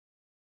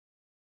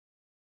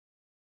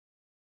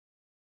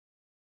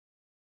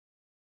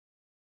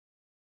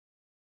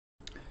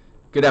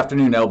Good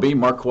afternoon, LB.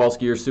 Mark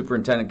Kowalski, your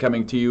superintendent,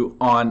 coming to you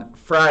on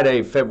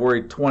Friday,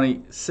 February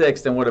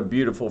 26th, and what a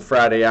beautiful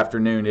Friday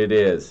afternoon it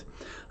is.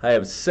 I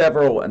have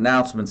several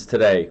announcements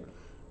today.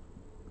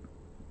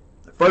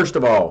 First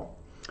of all,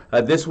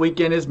 this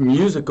weekend is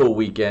musical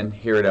weekend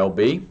here at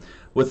LB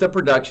with the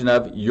production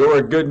of You're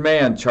a Good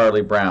Man,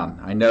 Charlie Brown.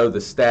 I know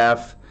the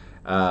staff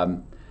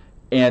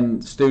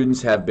and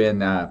students have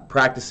been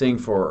practicing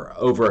for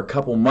over a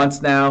couple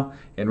months now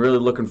and really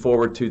looking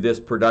forward to this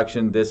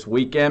production this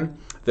weekend.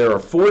 There are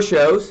 4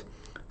 shows,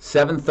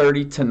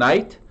 7:30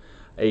 tonight,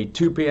 a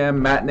 2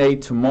 p.m. matinee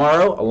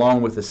tomorrow,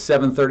 along with a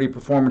 7:30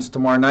 performance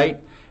tomorrow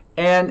night,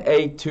 and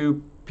a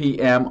 2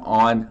 p.m.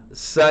 on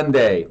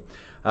Sunday.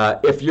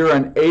 If you're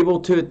unable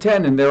to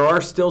attend, and there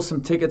are still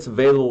some tickets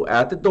available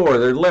at the door,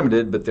 they're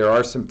limited, but there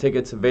are some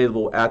tickets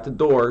available at the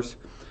doors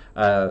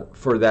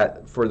for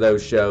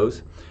those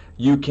shows.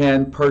 You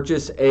can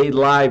purchase a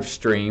live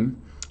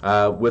stream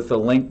with the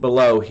link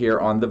below here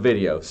on the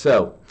video.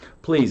 So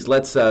please,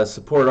 let's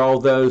support all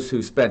those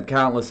who spent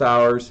countless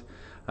hours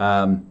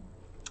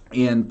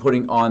in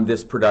putting on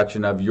this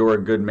production of You're a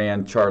Good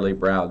Man, Charlie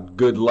Brown.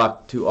 Good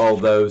luck to all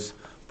those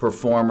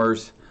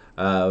performers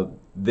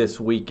this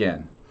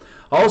weekend.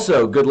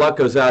 Also, good luck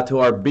goes out to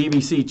our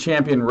BBC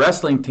champion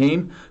wrestling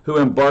team who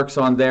embarks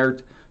on their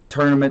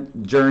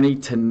tournament journey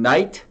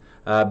tonight,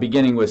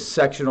 beginning with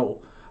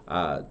sectional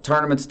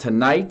tournaments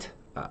tonight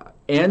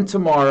and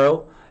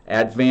tomorrow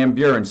at Van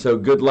Buren. So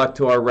good luck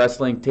to our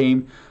wrestling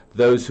team.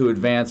 Those who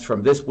advance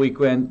from this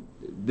weekend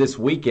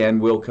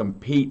will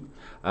compete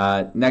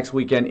next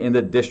weekend in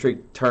the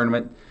district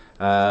tournament,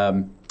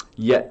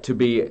 yet to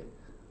be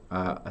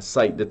a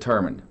site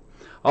determined.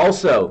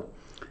 Also,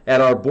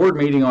 at our board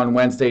meeting on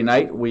Wednesday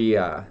night, we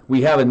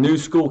have a new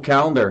school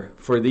calendar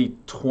for the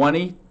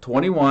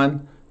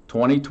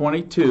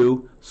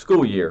 2021-2022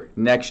 school year,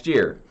 next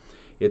year.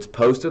 It's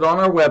posted on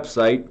our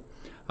website.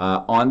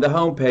 On the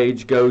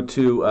homepage, go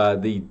to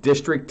the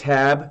district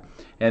tab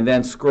and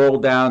then scroll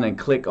down and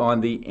click on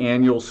the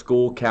annual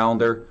school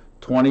calendar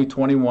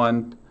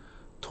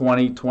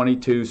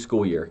 2021-2022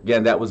 school year.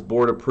 Again, that was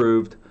board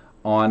approved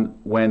on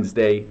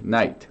Wednesday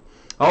night.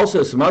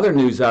 Also, some other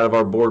news out of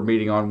our board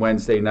meeting on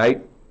Wednesday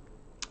night.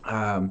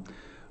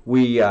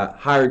 We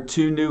hired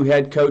 2 new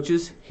head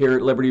coaches here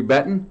at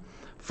Liberty-Benton.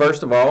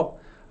 First of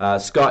all,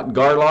 Scott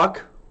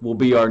Garlock will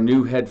be our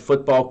new head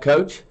football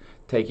coach,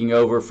 taking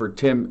over for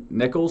Tim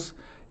Nichols.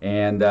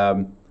 And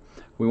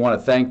we want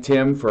to thank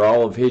Tim for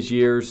all of his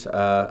years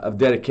of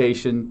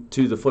dedication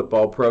to the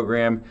football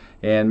program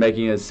and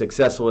making it as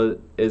successful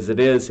as it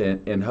is.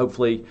 And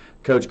hopefully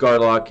Coach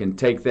Garlock can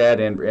take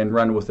that and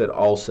run with it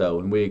also.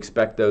 And we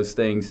expect those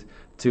things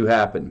to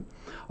happen.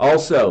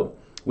 Also,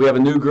 we have a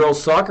new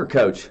girls soccer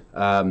coach.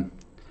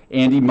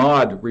 Andy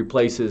Maud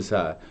replaces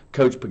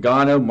Coach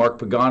Pagano, Mark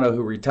Pagano,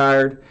 who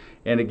retired.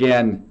 And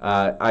again,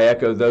 I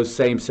echo those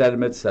same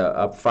sentiments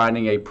of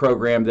finding a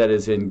program that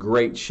is in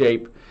great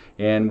shape.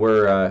 And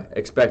we're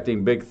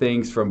expecting big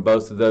things from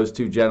both of those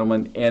 2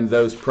 gentlemen and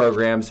those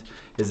programs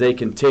as they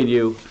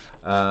continue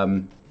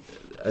a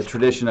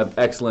tradition of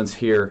excellence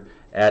here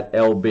at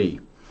LB.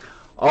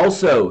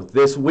 Also,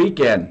 this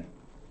weekend,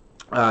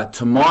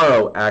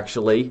 tomorrow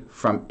actually,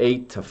 from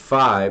 8 to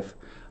 5,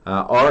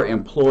 our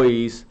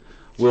employees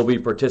will be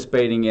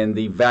participating in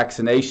the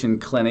vaccination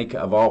clinic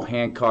of all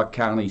Hancock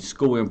County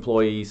school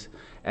employees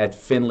at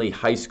Findlay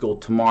High School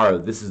tomorrow.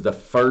 This is the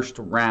first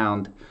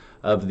round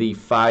of the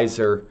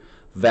Pfizer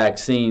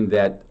vaccine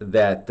that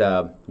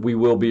we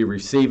will be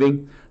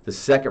receiving. The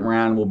second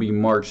round will be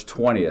March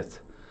 20th.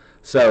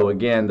 So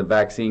again, the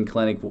vaccine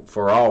clinic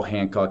for all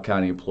Hancock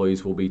County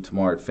employees will be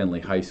tomorrow at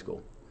Findlay High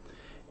School.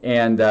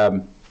 And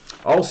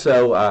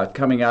also,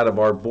 coming out of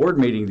our board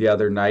meeting the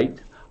other night,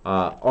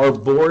 our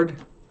board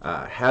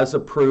has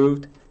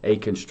approved a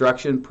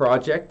construction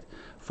project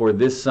for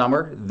this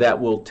summer that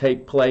will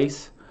take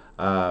place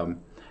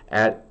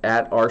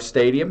at our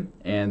stadium,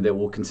 and that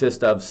will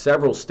consist of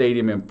several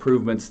stadium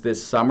improvements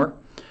this summer.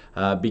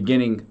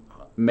 Beginning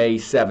May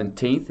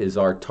 17th is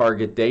our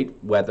target date,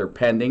 weather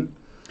pending.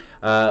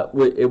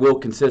 It will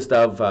consist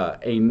of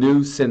a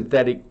new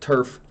synthetic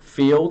turf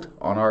field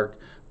on our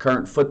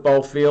current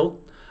football field.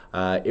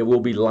 It will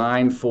be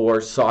lined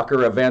for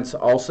soccer events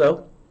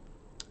also.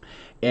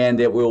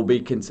 And it will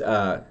be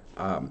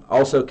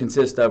also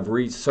consist of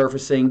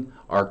resurfacing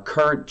our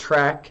current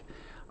track,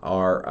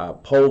 our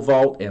pole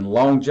vault and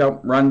long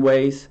jump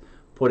runways,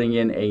 putting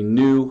in a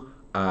new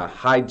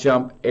high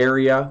jump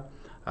area,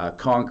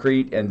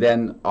 concrete, and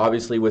then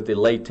obviously with the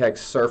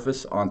latex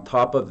surface on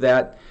top of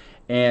that,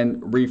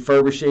 and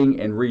refurbishing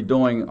and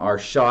redoing our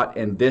shot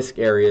and disc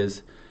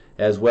areas,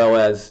 as well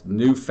as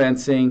new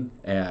fencing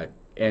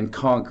and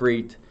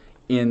concrete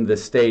in the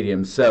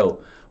stadium.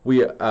 So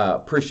we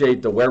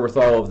appreciate the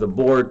wherewithal of the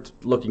board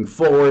looking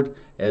forward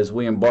as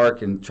we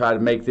embark and try to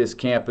make this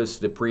campus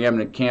the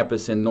preeminent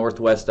campus in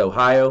Northwest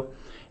Ohio.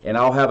 And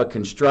I'll have a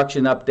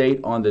construction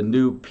update on the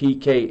new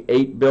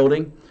PK8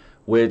 building,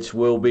 which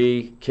will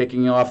be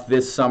kicking off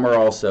this summer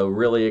also.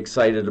 Really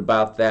excited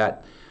about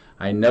that.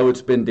 I know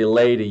it's been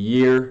delayed a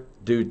year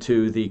due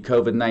to the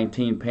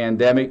COVID-19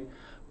 pandemic.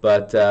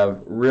 But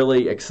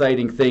really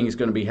exciting things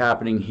going to be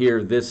happening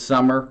here this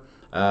summer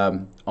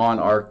on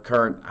our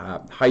current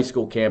high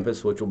school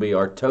campus, which will be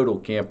our total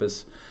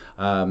campus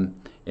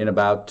in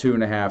about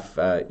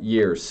 2.5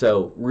 years.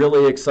 So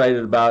really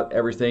excited about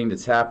everything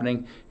that's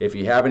happening. If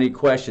you have any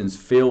questions,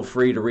 feel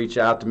free to reach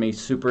out to me,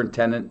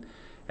 superintendent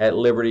at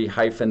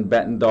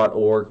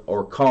liberty-benton.org,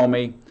 or call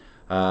me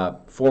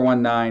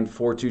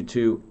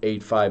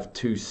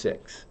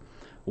 419-422-8526.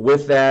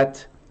 With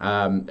that,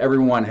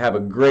 everyone have a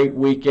great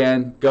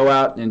weekend. Go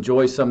out and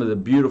enjoy some of the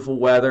beautiful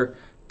weather.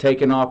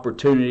 Take an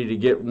opportunity to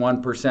get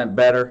 1%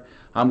 better.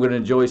 I'm going to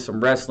enjoy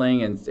some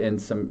wrestling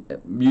and some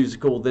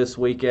musical this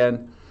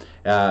weekend.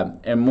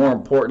 And more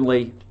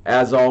importantly,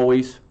 as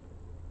always,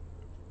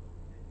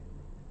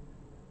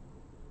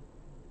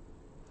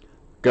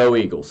 go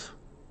Eagles.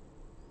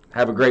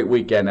 Have a great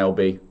weekend,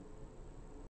 LB.